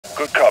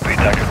Good copy.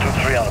 Tiger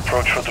 2-3 on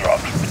approach for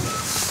drop.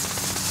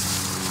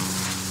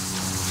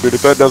 Dude,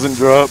 if that doesn't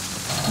drop,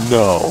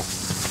 no.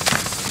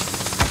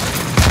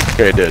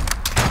 Okay, it did.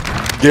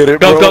 Get it,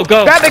 Go, bro.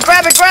 go, go! Grab it,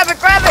 grab it, grab it,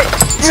 grab it!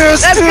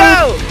 Yes, Let's dude.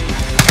 go!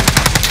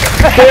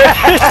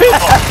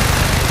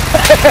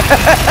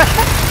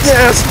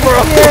 Yes,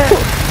 bro.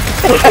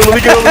 Let me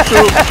get over to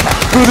him.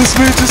 Bro, this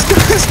man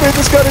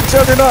just got a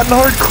Juggernaut in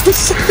hardcore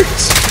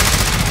search.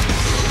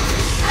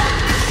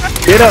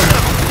 Get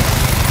him!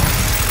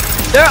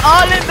 They're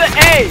all in the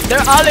A!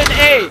 They're all in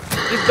A!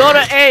 Just go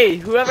to A!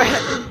 Whoever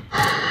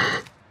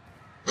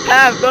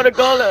go to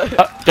Gola!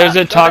 There's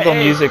a toggle A.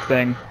 music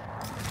thing.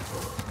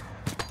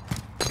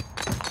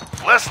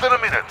 Less than a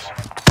minute.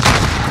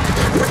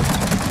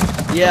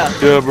 Yeah.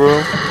 Yeah,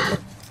 bro.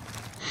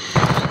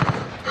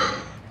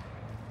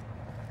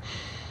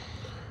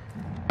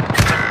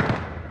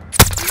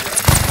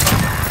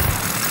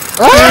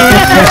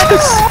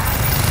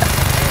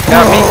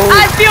 Got me.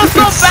 I feel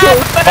so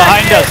bad! But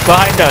Behind us,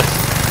 behind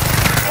us.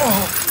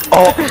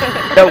 Oh,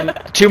 no,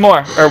 two more,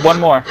 or one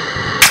more.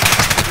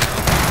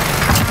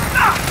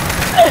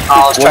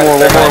 One more.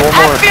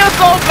 I feel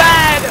so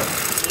bad!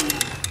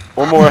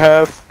 One more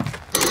half.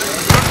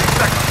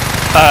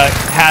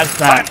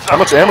 Hazmat. How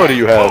much ammo do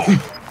you have?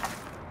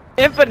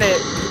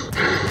 Infinite.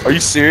 Are you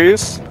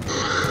serious?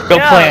 Go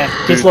Yeah. plant.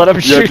 Just let him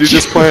Yeah, shoot dude,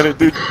 just you. plant it,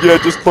 dude. Yeah,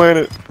 just plant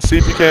it. See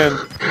if you can.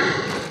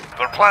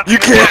 They're planting. You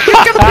can't.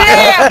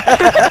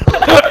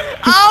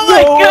 Oh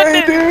my No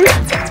way, goodness!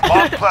 dude.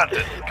 Bomb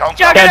planted. Count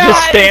Juggernaut. Yeah,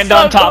 just stand So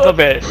on top cool. of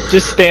it.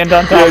 Just stand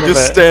on top Yeah, of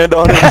just it. stand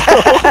on it.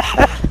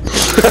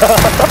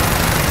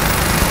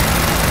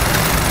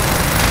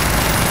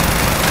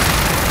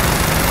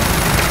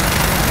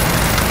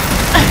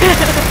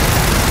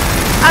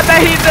 I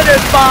bet he's gonna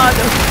respond.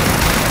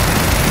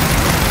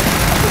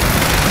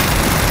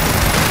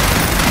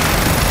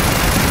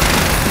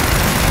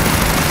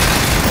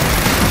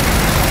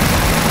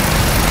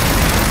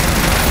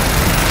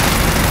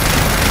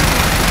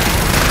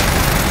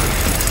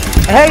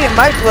 Hey, it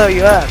might blow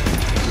you up.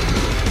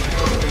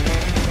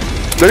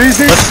 There he's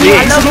Let's see.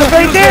 I know, look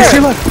right there.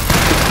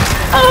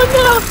 Oh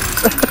no!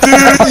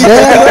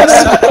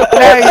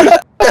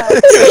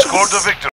 You scored the victory.